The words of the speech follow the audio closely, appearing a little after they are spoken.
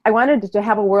I wanted to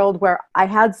have a world where I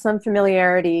had some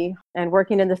familiarity and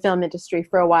working in the film industry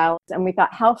for a while. And we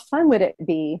thought, how fun would it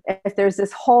be if there's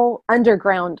this whole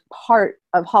underground part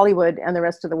of Hollywood and the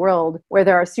rest of the world where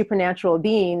there are supernatural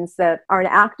beings that are an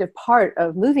active part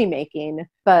of movie making,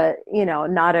 but,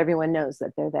 not everyone knows that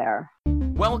they're there.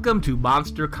 Welcome to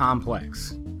Monster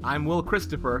Complex. I'm Will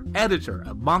Christopher, editor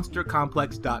of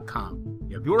MonsterComplex.com.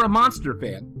 If you're a monster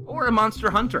fan or a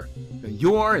monster hunter, then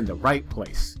you're in the right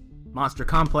place. Monster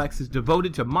Complex is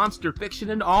devoted to monster fiction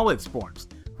in all its forms,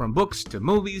 from books to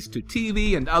movies to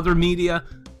TV and other media,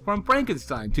 from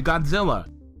Frankenstein to Godzilla,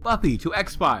 Buffy to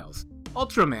X-Files,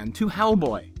 Ultraman to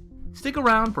Hellboy. Stick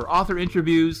around for author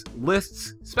interviews,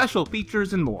 lists, special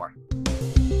features, and more.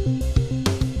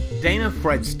 Dana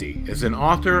Fredsty is an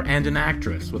author and an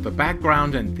actress with a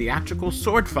background in theatrical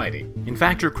sword fighting. In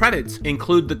fact, her credits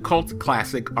include the cult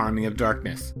classic Army of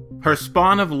Darkness. Her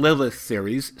Spawn of Lilith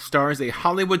series stars a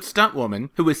Hollywood stuntwoman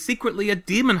who is secretly a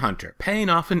demon hunter paying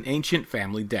off an ancient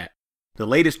family debt. The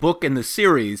latest book in the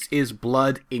series is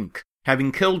Blood, Inc.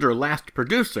 Having killed her last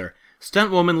producer,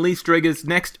 stuntwoman Lee Strigga's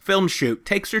next film shoot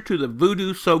takes her to the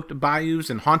voodoo-soaked bayous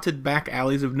and haunted back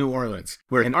alleys of New Orleans,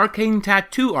 where an arcane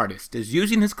tattoo artist is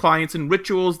using his clients in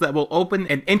rituals that will open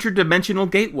an interdimensional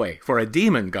gateway for a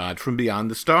demon god from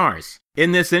beyond the stars.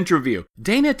 In this interview,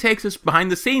 Dana takes us behind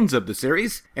the scenes of the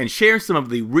series and shares some of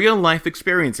the real-life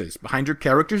experiences behind her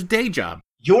character's day job.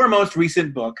 Your most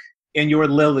recent book in your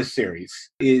Lilith series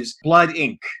is Blood,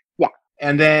 Inc.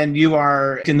 And then you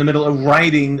are in the middle of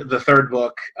writing the third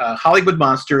book, Hollywood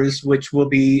Monsters, which will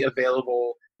be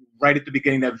available right at the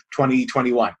beginning of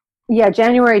 2021. Yeah,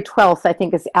 January 12th, I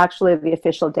think, is actually the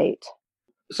official date.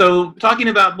 So talking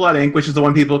about Blood, Inc., which is the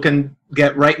one people can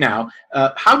get right now,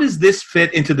 how does this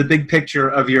fit into the big picture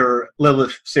of your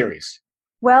Lilith series?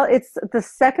 Well, it's the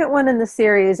second one in the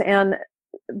series, and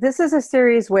this is a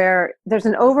series where there's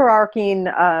an overarching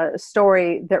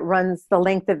story that runs the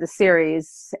length of the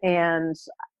series, and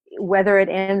whether it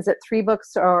ends at 3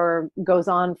 books or goes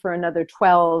on for another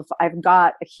 12, I've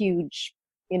got a huge,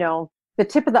 the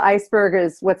tip of the iceberg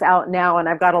is what's out now, and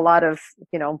I've got a lot of,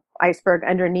 iceberg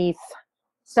underneath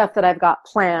stuff that I've got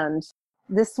planned.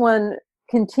 This one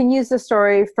continues the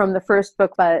story from the first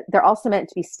book, but they're also meant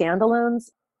to be standalones.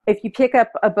 If you pick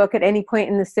up a book at any point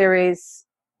in the series,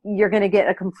 you're going to get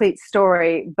a complete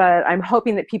story, but I'm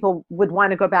hoping that people would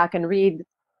want to go back and read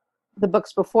the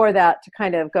books before that to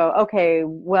kind of go, okay,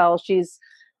 well, she's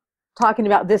talking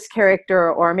about this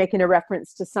character or making a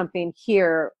reference to something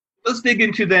here. Let's dig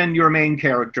into then your main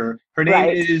character. Her name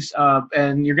is,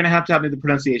 and you're going to have me the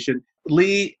pronunciation,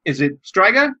 Lee, is it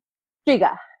Striga?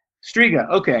 Striga. Striga,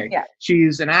 okay. Yeah.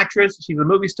 She's an actress, she's a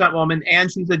movie stunt woman,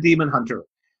 and she's a demon hunter.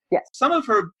 Yes. Some of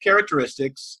her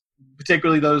characteristics,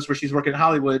 particularly those where she's working in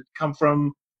Hollywood, come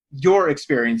from your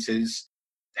experiences.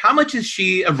 How much is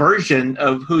she a version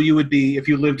of who you would be if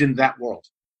you lived in that world?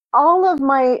 All of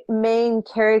my main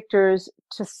characters,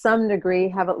 to some degree,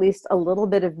 have at least a little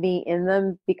bit of me in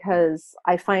them, because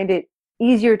I find it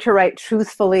easier to write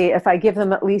truthfully if I give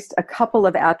them at least a couple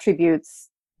of attributes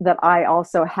that I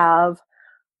also have.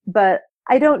 But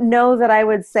I don't know that I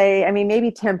would say,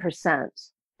 maybe 10%.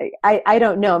 I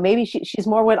don't know. Maybe she's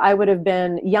more what I would have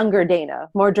been younger Dana,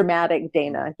 more dramatic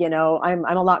Dana. I'm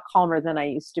a lot calmer than I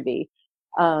used to be.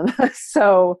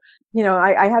 So,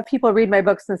 I have people read my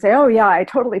books and say, oh yeah, I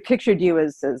totally pictured you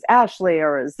as Ashley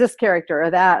or as this character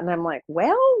or that. And I'm like,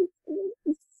 well,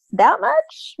 that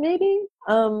much maybe?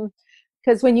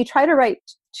 Because when you try to write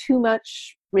too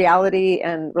much reality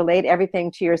and relate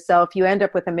everything to yourself, you end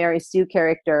up with a Mary Sue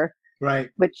character,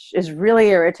 right? Which is really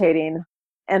irritating.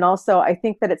 And also, I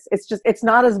think that it's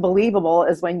not as believable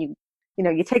as when you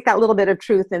take that little bit of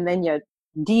truth and then you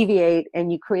deviate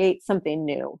and you create something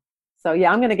new. So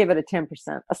yeah, I'm going to give it a 10%,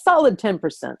 a solid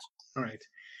 10%. All right.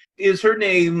 Is her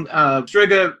name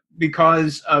Striga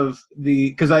because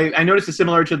I noticed it's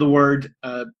similar to the word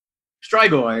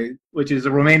Strigoi, which is a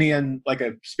Romanian, like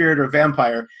a spirit or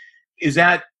vampire. Is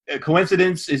that a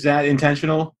coincidence? Is that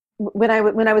intentional? When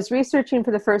I was researching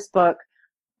for the first book,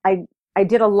 I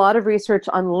did a lot of research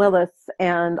on Lilith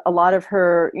and a lot of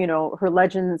her, her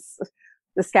legends,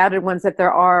 the scattered ones that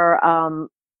there are.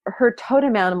 Her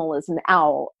totem animal is an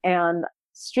owl, and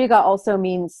Striga also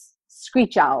means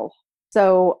screech owl.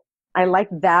 So I like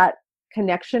that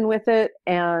connection with it,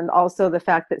 and also the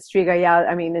fact that Striga,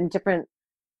 in different,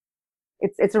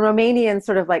 it's a Romanian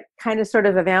sort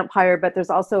of a vampire, but there's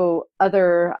also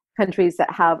other countries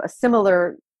that have a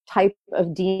similar type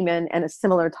of demon and a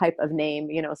similar type of name,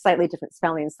 slightly different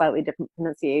spelling, slightly different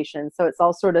pronunciation. So it's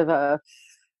all sort of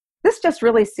this just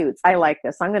really suits. I like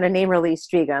this. I'm going to name her Lee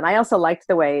Striga. And I also liked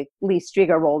the way Lee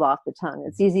Striga rolled off the tongue.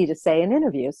 It's easy to say in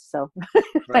interviews. So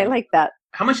Right. I like that.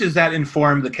 How much does that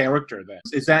inform the character then?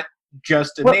 Is that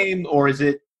just a Well, name, or is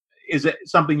it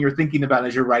something you're thinking about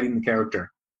as you're writing the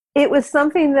character? it was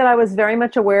something that I was very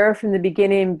much aware of from the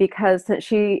beginning, because since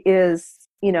she is,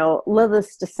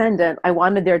 Lilith's descendant, I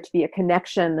wanted there to be a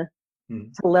connection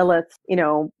to Lilith,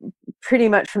 pretty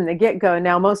much from the get-go.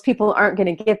 Now, most people aren't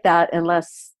going to get that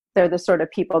unless they're the sort of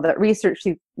people that research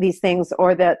these things,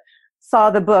 or that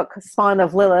saw the book Spawn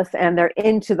of Lilith and they're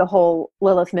into the whole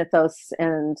Lilith mythos,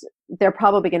 and they're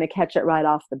probably going to catch it right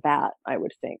off the bat, I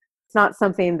would think. It's not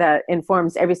something that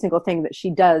informs every single thing that she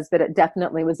does, but it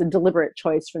definitely was a deliberate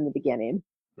choice from the beginning.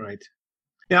 Right.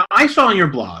 Now, I saw on your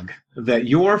blog that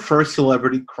your first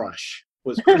celebrity crush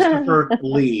was Christopher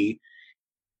Lee.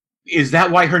 Is that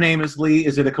why her name is Lee?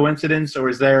 Is it a coincidence, or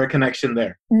is there a connection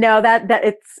there? No, that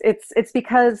it's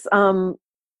because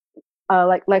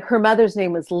like her mother's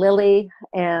name was Lily,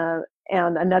 and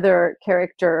another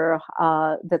character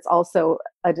that's also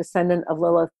a descendant of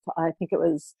Lilith, I think it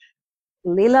was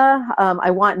Lila.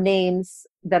 I want names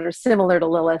that are similar to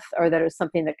Lilith, or that are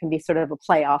something that can be sort of a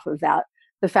play off of that.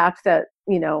 The fact that,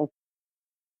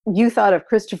 you thought of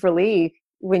Christopher Lee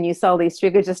when you saw Lee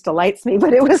Striga just delights me,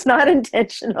 but it was not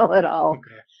intentional at all.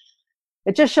 Okay.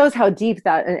 It just shows how deep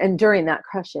that and enduring that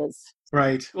crush is.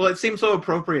 Right. Well, it seems so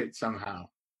appropriate somehow.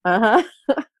 Uh-huh.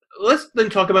 Let's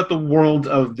then talk about the world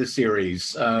of the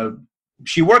series.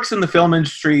 She works in the film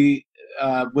industry,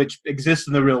 which exists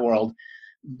in the real world,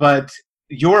 but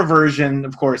your version,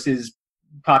 of course, is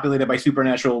populated by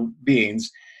supernatural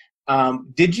beings.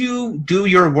 Did you do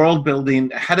your world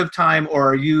building ahead of time,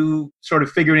 or are you sort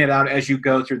of figuring it out as you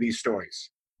go through these stories?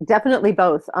 Definitely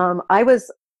both. I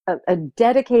was a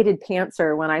dedicated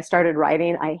pantser when I started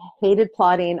writing. I hated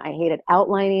plotting. I hated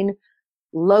outlining,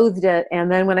 loathed it. And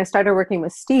then when I started working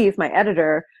with Steve, my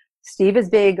editor, Steve is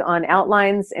big on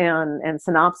outlines and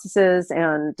synopsises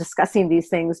and discussing these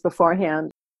things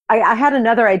beforehand. I had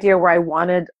another idea where I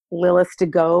wanted Lilith to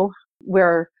go,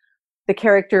 where the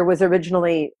character was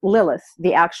originally Lilith,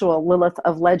 the actual Lilith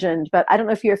of legend. But I don't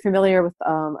know if you're familiar with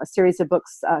a series of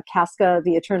books, Casca,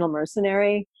 the Eternal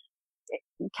Mercenary.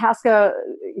 Casca,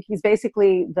 he's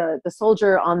basically the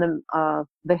soldier on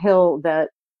the hill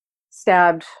that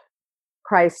stabbed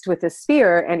Christ with a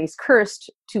spear, and he's cursed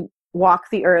to walk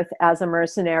the earth as a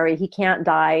mercenary. He can't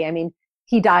die. I mean,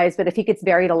 he dies, but if he gets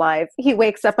buried alive, he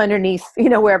wakes up underneath,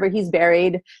 wherever he's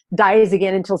buried, dies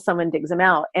again until someone digs him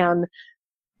out. And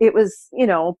it was,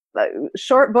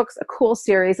 short books, a cool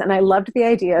series. And I loved the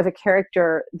idea of a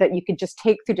character that you could just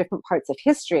take through different parts of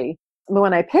history. But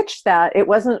when I pitched that, it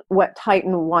wasn't what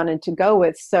Titan wanted to go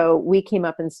with. So we came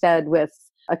up instead with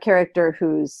a character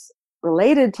who's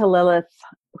related to Lilith,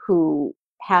 who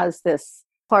has this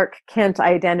Clark Kent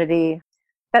identity.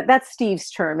 That's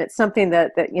Steve's term. It's something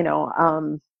that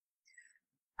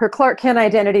her Clark Kent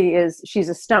identity is she's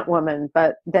a stunt woman,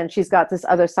 but then she's got this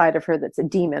other side of her that's a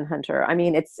demon hunter. I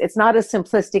mean, it's not as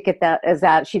simplistic as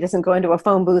that. She doesn't go into a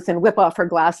phone booth and whip off her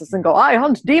glasses and go, I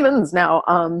hunt demons now.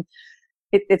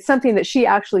 It's something that she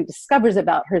actually discovers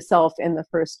about herself in the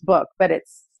first book, but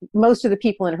it's most of the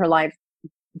people in her life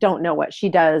don't know what she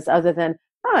does other than,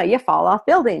 you fall off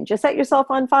buildings, you set yourself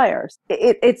on fire.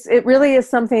 It really is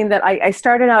something that I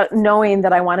started out knowing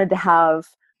that I wanted to have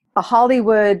a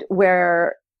Hollywood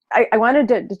where I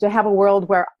wanted to have a world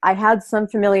where I had some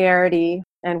familiarity,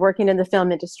 and working in the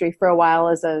film industry for a while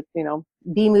as a,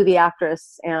 B-movie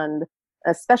actress and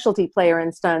a specialty player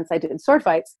in stunts. I did sword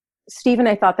fights. Steve and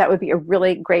I thought that would be a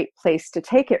really great place to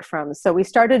take it from. So we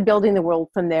started building the world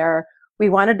from there. We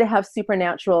wanted to have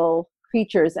supernatural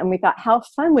creatures, and we thought, how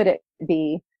fun would it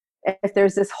be if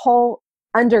there's this whole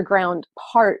underground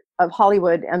part of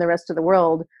Hollywood and the rest of the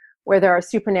world where there are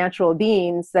supernatural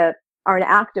beings that are an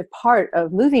active part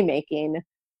of movie making,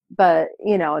 but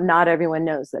not everyone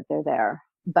knows that they're there.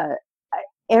 But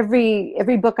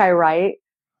every book I write,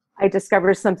 I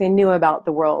discover something new about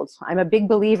the world. I'm a big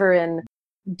believer in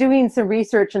doing some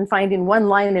research and finding one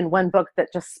line in one book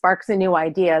that just sparks a new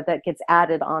idea that gets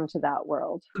added onto that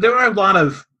world. There are a lot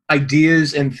of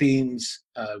ideas and themes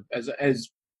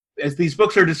as these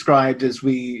books are described, as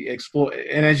we explore,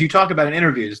 and as you talk about in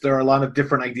interviews, there are a lot of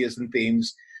different ideas and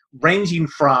themes ranging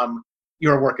from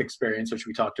your work experience, which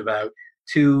we talked about,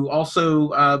 to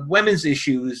also women's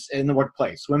issues in the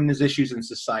workplace, women's issues in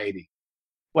society.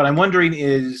 What I'm wondering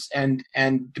is, and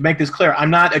to make this clear, I'm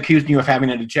not accusing you of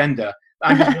having an agenda.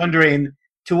 I'm just wondering,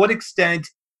 to what extent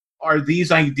are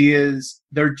these ideas,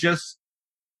 they're just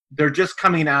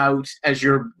coming out as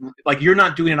you're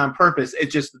not doing it on purpose.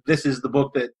 It's just, this is the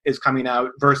book that is coming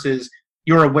out, versus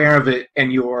you're aware of it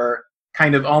and you're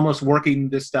kind of almost working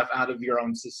this stuff out of your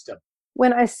own system?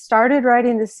 When I started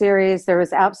writing the series, there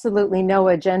was absolutely no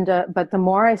agenda, but the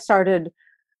more I started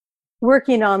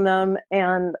working on them,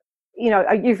 and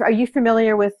are you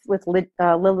familiar with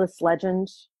Lilith's legend?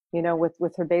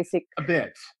 With her basic. A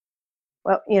bit.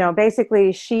 Well,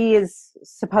 basically, she is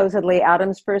supposedly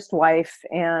Adam's first wife,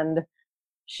 and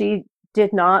she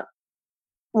did not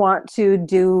want to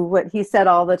do what he said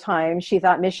all the time. She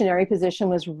thought missionary position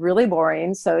was really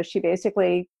boring, so she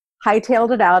basically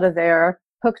hightailed it out of there,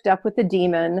 hooked up with the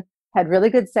demon, had really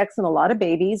good sex and a lot of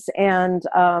babies, and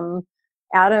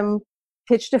Adam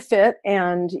pitched a fit,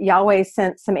 and Yahweh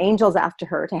sent some angels after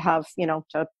her to have,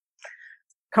 to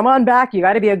come on back, you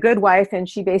got to be a good wife. And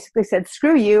she basically said,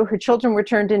 screw you. Her children were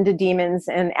turned into demons,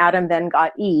 and Adam then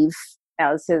got Eve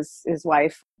as his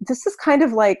wife. This is kind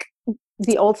of like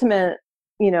the ultimate,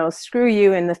 screw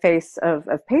you in the face of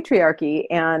patriarchy.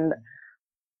 And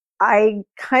I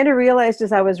kind of realized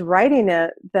as I was writing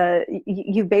it that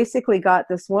you basically got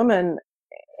this woman,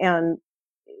 and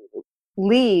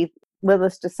Lee,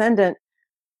 Lilith's descendant,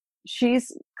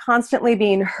 she's constantly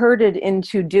being herded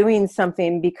into doing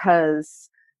something because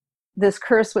this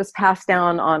curse was passed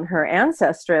down on her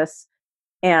ancestress,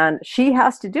 and she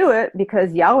has to do it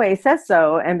because Yahweh says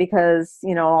so, and because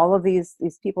all of these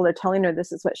people are telling her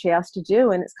this is what she has to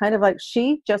do. And it's kind of like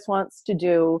she just wants to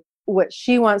do what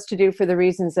she wants to do for the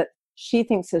reasons that she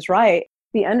thinks is right.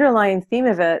 The underlying theme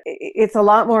of it's a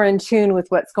lot more in tune with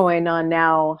what's going on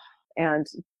now. And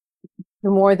the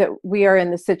more that we are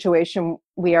in the situation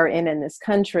we are in this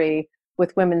country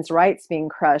with women's rights being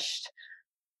crushed,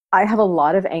 I have a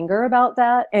lot of anger about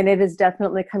that, and it is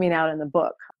definitely coming out in the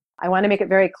book. I want to make it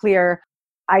very clear,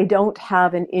 I don't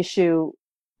have an issue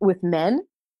with men.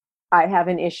 I have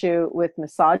an issue with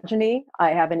misogyny. I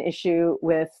have an issue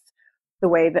with the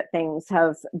way that things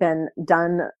have been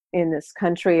done in this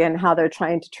country and how they're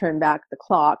trying to turn back the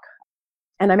clock.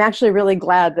 And I'm actually really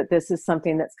glad that this is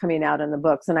something that's coming out in the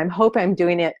books. And I hope I'm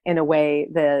doing it in a way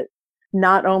that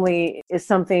not only is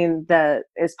something that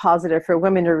is positive for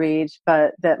women to read,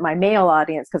 but that my male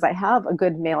audience, because I have a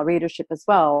good male readership as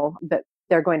well, that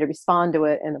they're going to respond to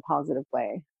it in a positive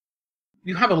way.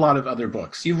 You have a lot of other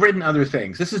books. You've written other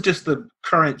things. This is just the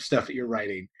current stuff that you're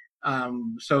writing.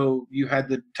 So you had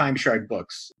the Time Shard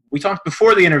books. We talked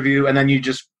before the interview, and then you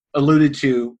just alluded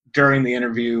to during the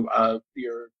interview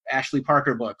your Ashley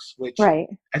Parker books, which right.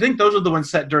 I think those are the ones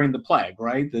set during the plague,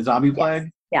 right? The zombie plague?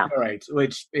 Yeah. All right,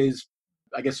 which is,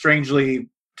 I guess, strangely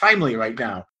timely right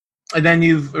now. And then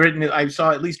you've written, I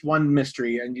saw at least one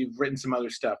mystery, and you've written some other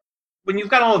stuff. When you've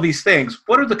got all of these things,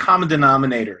 what are the common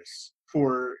denominators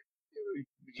for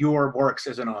your works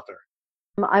as an author?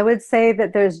 I would say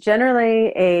that there's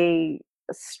generally a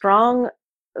strong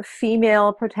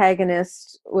female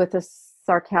protagonist with a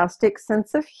sarcastic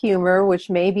sense of humor, which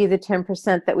may be the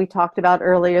 10% that we talked about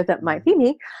earlier that might be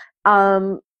me.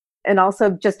 And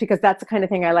also just because that's the kind of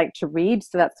thing I like to read,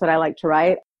 so that's what I like to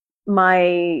write.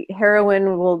 My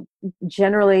heroine will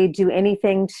generally do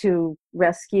anything to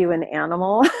rescue an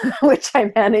animal, which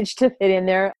I managed to fit in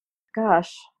there.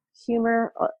 Gosh,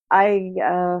 humor,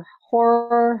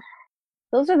 horror,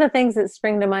 those are the things that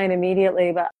spring to mind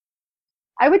immediately. But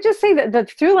I would just say that the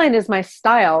through line is my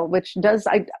style, which does,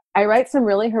 I write some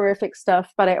really horrific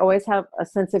stuff, but I always have a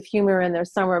sense of humor in there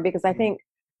somewhere, because I think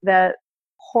that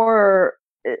horror,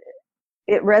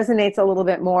 it resonates a little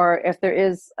bit more if there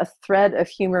is a thread of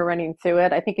humor running through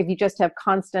it. I think if you just have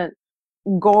constant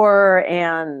gore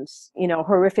and,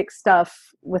 horrific stuff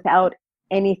without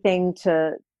anything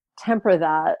to temper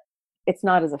that, it's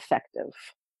not as effective.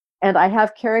 And I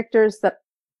have characters that,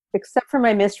 except for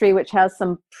my mystery, which has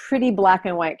some pretty black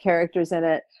and white characters in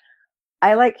it,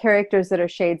 I like characters that are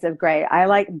shades of gray. I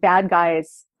like bad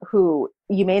guys who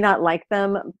you may not like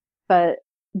them, but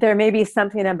there may be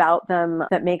something about them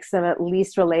that makes them at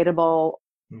least relatable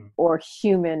or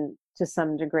human to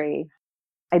some degree.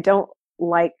 I don't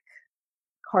like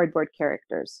cardboard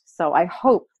characters. So I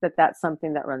hope that that's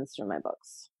something that runs through my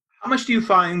books. How much do you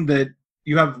find that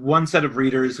you have one set of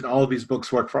readers and all of these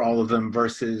books work for all of them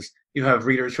versus you have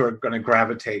readers who are going to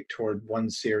gravitate toward one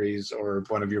series or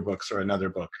one of your books or another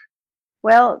book?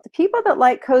 Well, the people that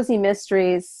like cozy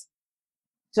mysteries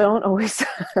don't always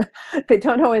they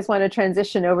don't always want to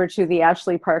transition over to the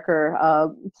Ashley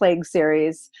Parker Plague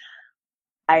series.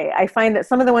 I find that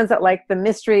some of the ones that like the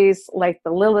mysteries, like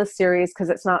the Lilith series, because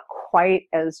it's not quite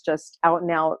as just out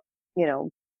and out,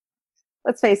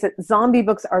 let's face it, zombie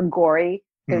books are gory.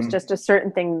 There's just a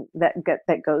certain thing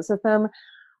that goes with them.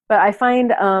 But I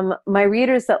find my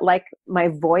readers that like my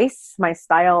voice, my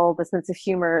style, the sense of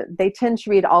humor, they tend to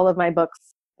read all of my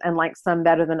books and like some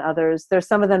better than others. There's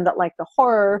some of them that like the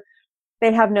horror.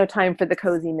 They have no time for the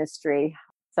cozy mystery.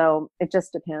 So it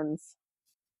just depends.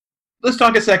 Let's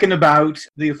talk a second about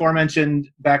the aforementioned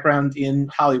background in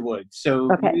Hollywood.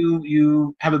 So Okay.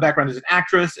 you have a background as an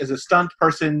actress, as a stunt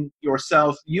person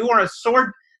yourself. You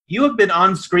have been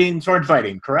on screen sword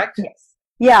fighting, correct? Yes.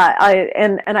 Yeah,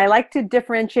 I like to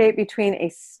differentiate between a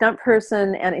stunt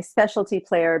person and a specialty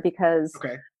player because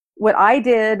Okay. what I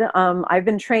did, I've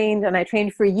been trained, and I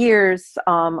trained for years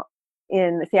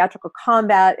in theatrical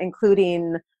combat,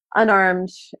 including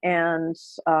unarmed and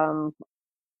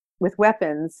with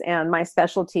weapons. And my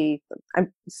specialty,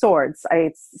 swords.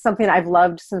 It's something I've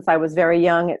loved since I was very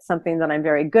young. It's something that I'm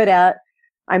very good at.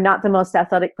 I'm not the most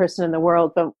athletic person in the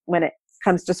world, but when it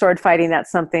comes to sword fighting,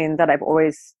 that's something that I've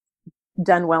always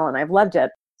done well, and I've loved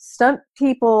it. Stunt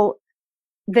people,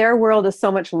 their world is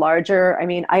so much larger. I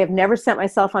mean, I have never set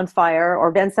myself on fire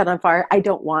or been set on fire. I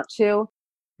don't want to.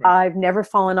 Right. I've never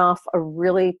fallen off a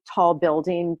really tall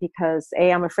building because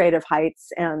I'm afraid of heights,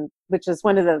 and which is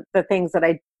one of the things that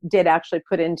I did actually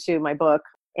put into my book.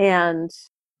 And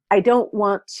I don't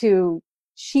want to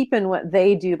cheapen what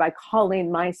they do by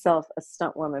calling myself a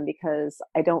stunt woman because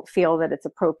I don't feel that it's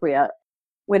appropriate.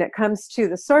 When it comes to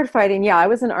the sword fighting, yeah, I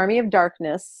was in Army of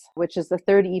Darkness, which is the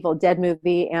third Evil Dead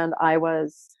movie, and I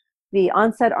was the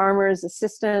on-set armor's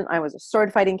assistant. I was a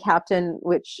sword fighting captain,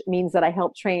 which means that I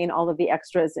helped train all of the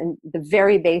extras in the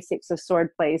very basics of sword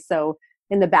play. So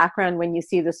in the background, when you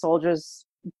see the soldiers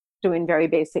doing very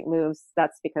basic moves,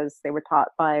 that's because they were taught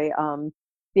by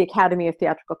the Academy of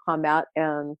Theatrical Combat,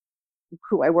 and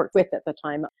who I worked with at the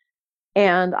time.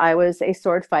 And I was a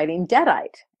sword fighting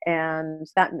Deadite. And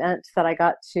that meant that I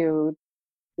got to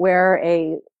wear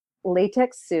a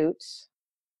latex suit,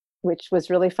 which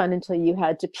was really fun until you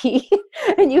had to pee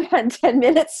and you had 10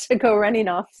 minutes to go running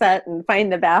off set and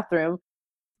find the bathroom.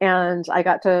 And I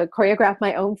got to choreograph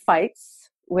my own fights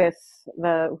with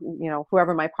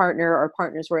whoever my partner or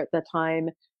partners were at the time.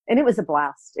 And it was a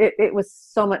blast. It was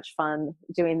so much fun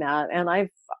doing that. And I've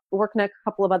worked in a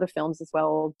couple of other films as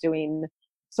well, doing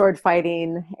sword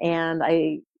fighting. And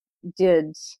I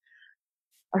did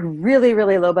a really,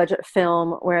 really low budget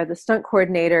film where the stunt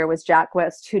coordinator was Jack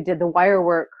West, who did the wire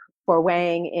work for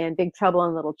Wang in Big Trouble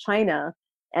in Little China.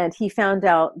 And he found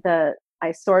out that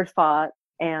I sword fought,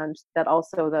 and that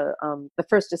also the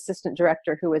first assistant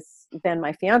director, who was then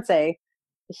my fiance,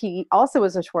 he also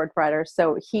was a sword fighter.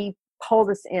 So he pulled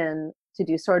us in to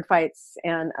do sword fights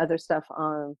and other stuff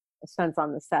on stunts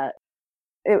on the set.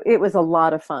 It was a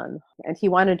lot of fun. And he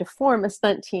wanted to form a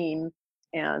stunt team,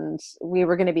 and we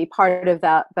were going to be part of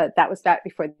that. But that was back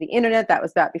before the internet. That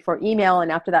was back before email.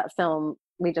 And after that film,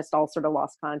 we just all sort of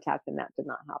lost contact, and that did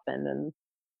not happen. And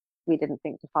we didn't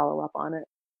think to follow up on it.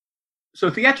 So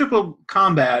theatrical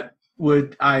combat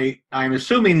I'm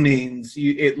assuming means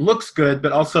it looks good,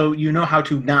 but also you know how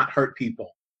to not hurt people.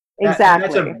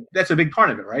 Exactly. That's a big part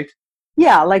of it, right?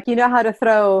 Yeah, like you know how to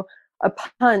throw a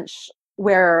punch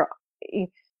where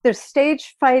there's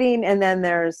stage fighting and then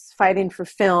there's fighting for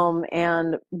film,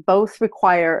 and both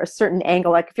require a certain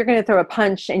angle. Like if you're going to throw a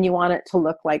punch and you want it to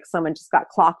look like someone just got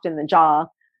clocked in the jaw,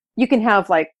 you can have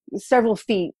like several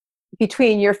feet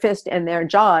between your fist and their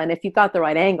jaw, and if you've got the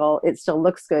right angle, it still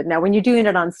looks good. Now when you're doing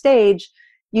it on stage,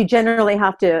 you generally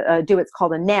have to do what's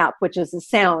called a nap, which is a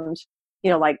sound,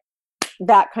 like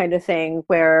that kind of thing,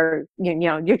 where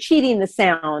you're cheating the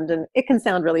sound, and it can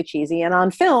sound really cheesy. And on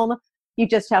film, you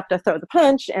just have to throw the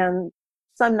punch, and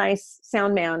some nice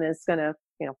sound man is going to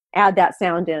add that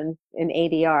sound in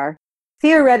ADR.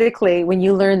 Theoretically, when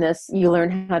you learn this, you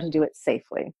learn how to do it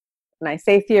safely. And I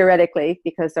say theoretically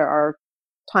because there are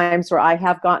times where I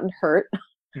have gotten hurt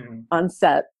on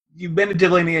set. You've been a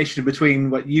delineation between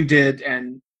what you did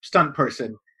and stunt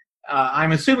person.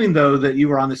 I'm assuming, though, that you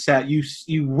were on the set.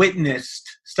 You witnessed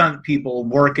stunt people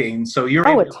working, so you're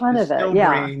able a ton to of it, still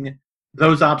yeah. bring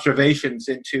those observations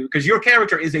into, because your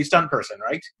character is a stunt person,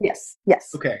 right? Yes.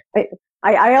 Okay.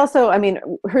 I also,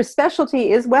 her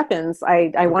specialty is weapons.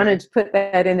 I wanted to put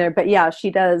that in there, but yeah, she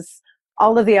does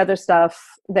all of the other stuff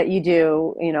that you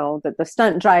do, the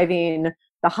stunt driving,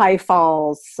 the high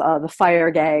falls, the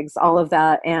fire gags, all of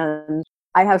that. And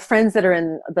I have friends that are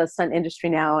in the stunt industry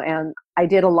now, and I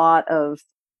did a lot of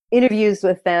interviews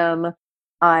with them.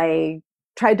 I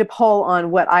tried to pull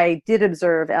on what I did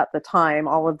observe at the time,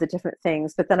 all of the different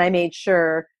things, but then I made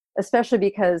sure, especially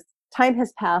because time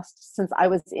has passed since I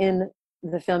was in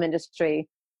the film industry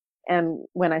and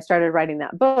when I started writing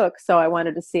that book. So I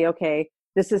wanted to see, okay,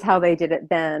 this is how they did it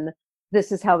then.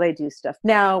 This is how they do stuff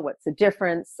now. What's the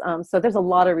difference? So there's a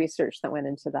lot of research that went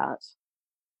into that.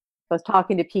 I was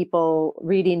talking to people,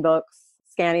 reading books,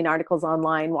 scanning articles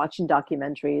online, watching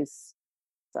documentaries.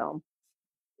 So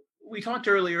we talked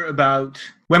earlier about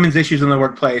women's issues in the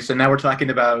workplace, and now we're talking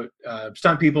about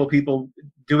stunt people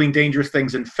doing dangerous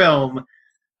things in film.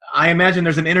 I imagine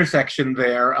there's an intersection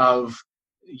there of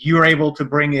you're able to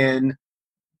bring in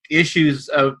issues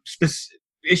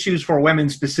for women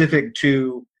specific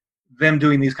to them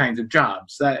doing these kinds of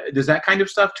jobs. Does that kind of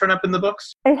stuff turn up in the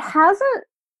books? it hasn't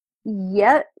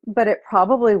yet, but it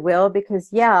probably will, because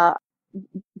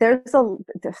there's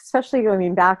especially, I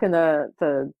mean, back in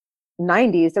the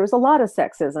 90s, there was a lot of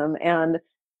sexism. And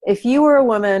if you were a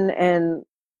woman and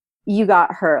you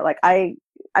got hurt, like I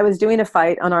was doing a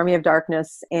fight on Army of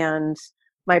Darkness, and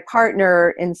my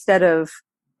partner, instead of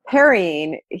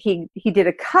parrying, he did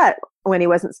a cut when he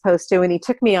wasn't supposed to, and he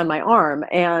took me on my arm.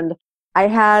 And I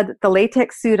had the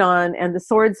latex suit on, and the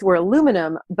swords were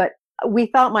aluminum, but we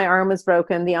thought my arm was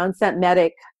broken. The on-set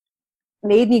medic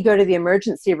made me go to the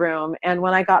emergency room, and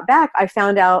when I got back, I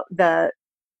found out that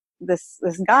this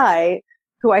guy,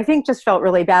 who I think just felt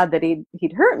really bad that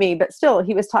he'd hurt me, but still,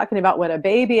 he was talking about what a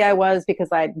baby I was because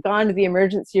I'd gone to the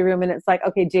emergency room. And it's like,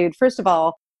 okay, dude, first of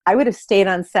all, I would have stayed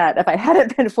on set if I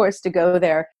hadn't been forced to go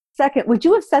there. Second, would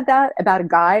you have said that about a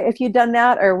guy if you'd done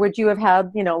that? Or would you have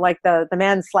had, like the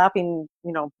man slapping,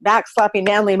 back slapping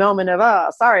manly moment of, oh,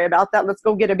 sorry about that, let's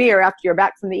go get a beer after you're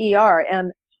back from the ER.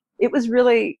 And it was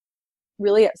really,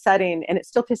 really upsetting, and it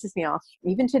still pisses me off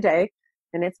even today.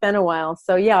 And it's been a while.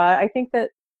 So yeah, I think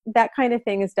that kind of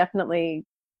thing is definitely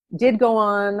did go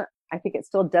on. I think it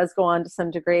still does go on to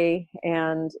some degree,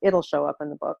 and it'll show up in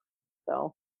the book.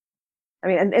 So, I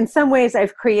mean, in some ways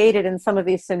I've created in some of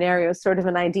these scenarios sort of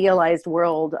an idealized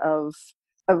world of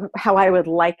how I would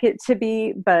like it to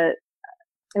be. But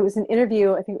it was an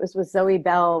interview, I think it was with Zoe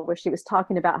Bell, where she was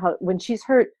talking about how when she's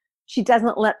hurt, she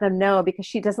doesn't let them know because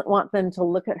she doesn't want them to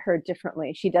look at her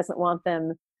differently. She doesn't want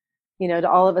them, to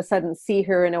all of a sudden see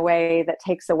her in a way that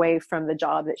takes away from the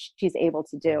job that she's able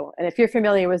to do. And if you're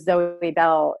familiar with Zoe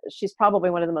Bell, she's probably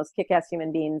one of the most kick-ass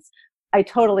human beings. I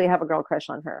totally have a girl crush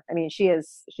on her. I mean,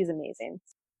 she's amazing.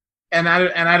 And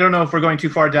I don't know if we're going too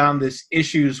far down this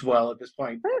issues well at this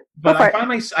point, but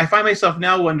I find myself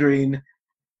now wondering,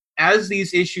 as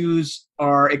these issues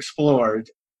are explored,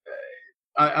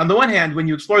 on the one hand, when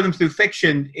you explore them through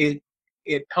fiction, it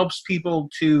helps people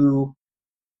to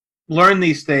learn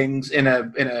these things in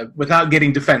a without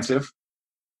getting defensive.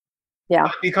 Yeah.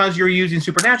 But because you're using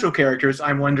supernatural characters,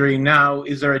 I'm wondering now,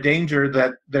 is there a danger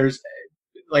that there's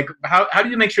how do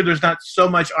you make sure there's not so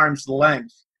much arm's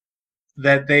length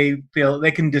that they feel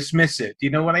they can dismiss it? Do you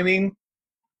know what I mean?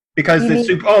 Because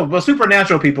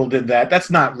supernatural people did that. That's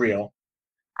not real.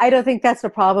 I don't think that's the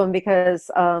problem,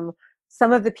 because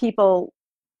some of the people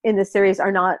in the series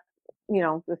are not,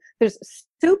 there's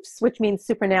supes, which means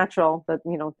supernatural, but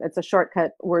it's a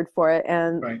shortcut word for it.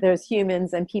 And right. There's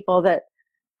humans and people that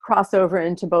cross over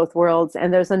into both worlds.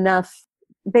 And there's enough,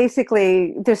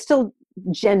 basically, there's still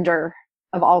gender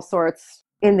of all sorts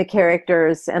in the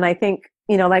characters. And I think,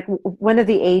 like one of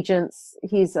the agents,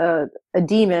 he's a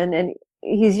demon, and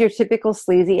he's your typical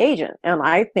sleazy agent. And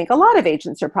I think a lot of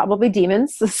agents are probably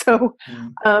demons. So,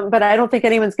 but I don't think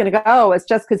anyone's going to go, oh, it's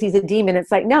just because he's a demon.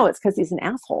 It's like, no, it's because he's an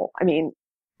asshole. I mean,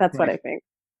 that's what I think.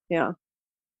 Yeah.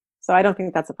 So I don't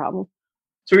think that's a problem.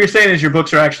 So what you're saying is your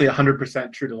books are actually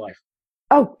 100% true to life.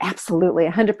 Oh, absolutely.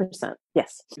 100%.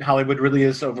 Yes. Hollywood really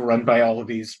is overrun by all of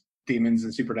these demons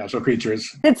and supernatural creatures.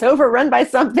 It's overrun by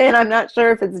something. I'm not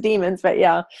sure if it's demons, but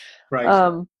yeah.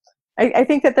 Right. I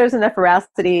think that there's enough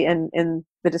veracity in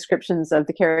the descriptions of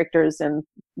the characters and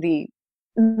the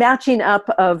matching up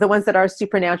of the ones that are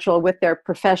supernatural with their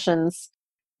professions,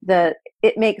 that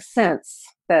it makes sense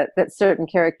that certain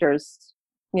characters,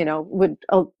 would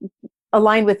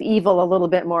align with evil a little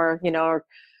bit more, or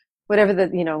whatever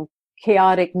the,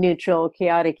 chaotic neutral,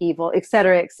 chaotic evil, et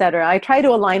cetera, et cetera. I try to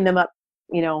align them up,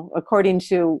 according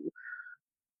to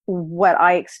what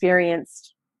I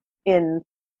experienced in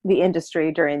the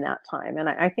industry during that time. And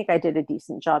I think I did a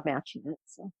decent job matching it.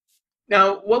 So.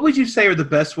 Now, what would you say are the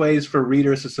best ways for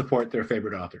readers to support their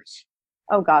favorite authors?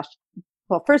 Oh, gosh.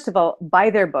 Well, first of all,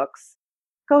 buy their books.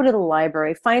 Go to the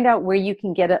library. Find out where you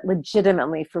can get it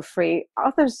legitimately for free.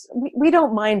 Authors, we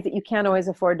don't mind that you can't always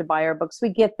afford to buy our books. We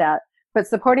get that. But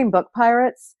supporting book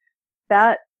pirates,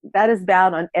 that is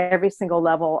bad on every single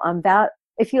level.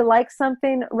 If you like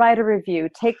something, write a review.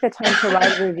 Take the time to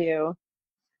write a review.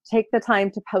 Take the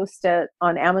time to post it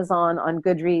on Amazon, on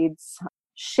Goodreads.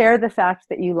 Share the fact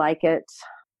that you like it,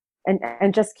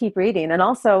 and just keep reading. And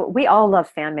also, we all love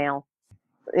fan mail.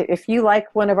 If you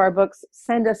like one of our books,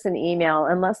 send us an email.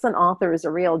 Unless an author is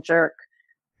a real jerk,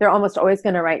 they're almost always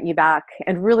going to write you back,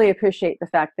 and really appreciate the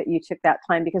fact that you took that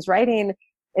time, because writing,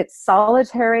 it's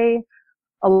solitary.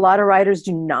 A lot of writers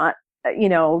do not,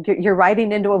 you're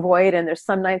writing into a void, and there's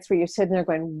some nights where you're sitting there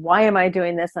going, why am I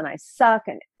doing this? And I suck.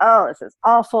 And oh, this is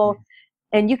awful.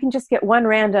 And you can just get one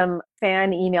random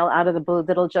fan email out of the blue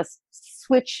that'll just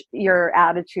switch your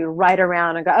attitude right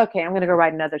around and go, okay, I'm going to go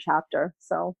write another chapter.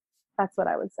 So that's what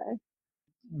I would say.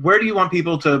 Where do you want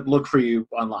people to look for you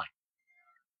online?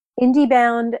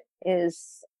 IndieBound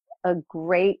is a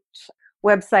great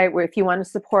website where if you want to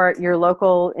support your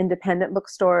local independent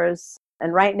bookstores,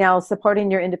 and right now supporting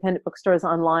your independent bookstores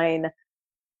online,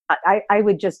 I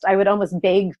would almost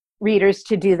beg readers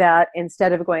to do that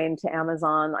instead of going to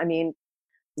Amazon. I mean,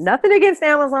 nothing against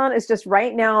Amazon. It's just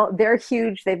right now they're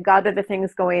huge. They've got other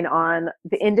things going on.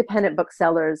 The independent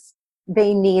booksellers,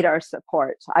 they need our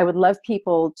support. I would love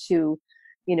people to,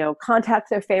 contact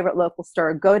their favorite local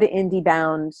store, go to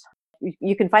IndieBound.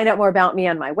 You can find out more about me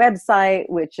on my website,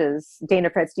 which is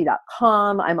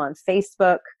danafredstein.com. I'm on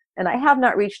Facebook, and I have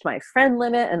not reached my friend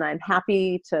limit, and I'm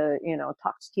happy to,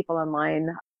 talk to people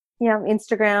online.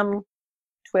 Instagram,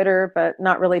 Twitter, but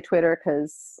not really Twitter,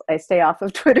 because I stay off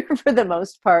of Twitter for the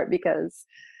most part because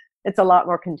it's a lot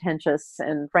more contentious.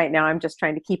 And right now I'm just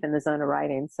trying to keep in the zone of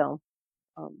writing. So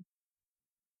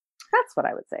that's what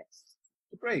I would say.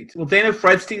 Great. Well, Dana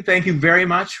Fredstein, thank you very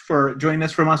much for joining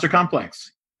us for Monster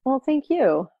Complex. Well, thank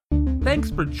you.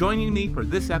 Thanks for joining me for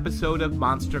this episode of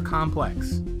Monster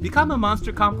Complex. Become a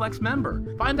Monster Complex member.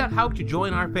 Find out how to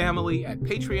join our family at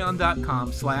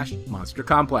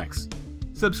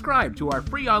patreon.com/monstercomplex. Subscribe to our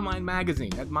free online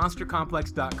magazine at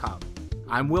monstercomplex.com.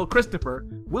 I'm Will Christopher.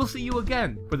 We'll see you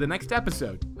again for the next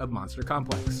episode of Monster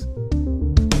Complex.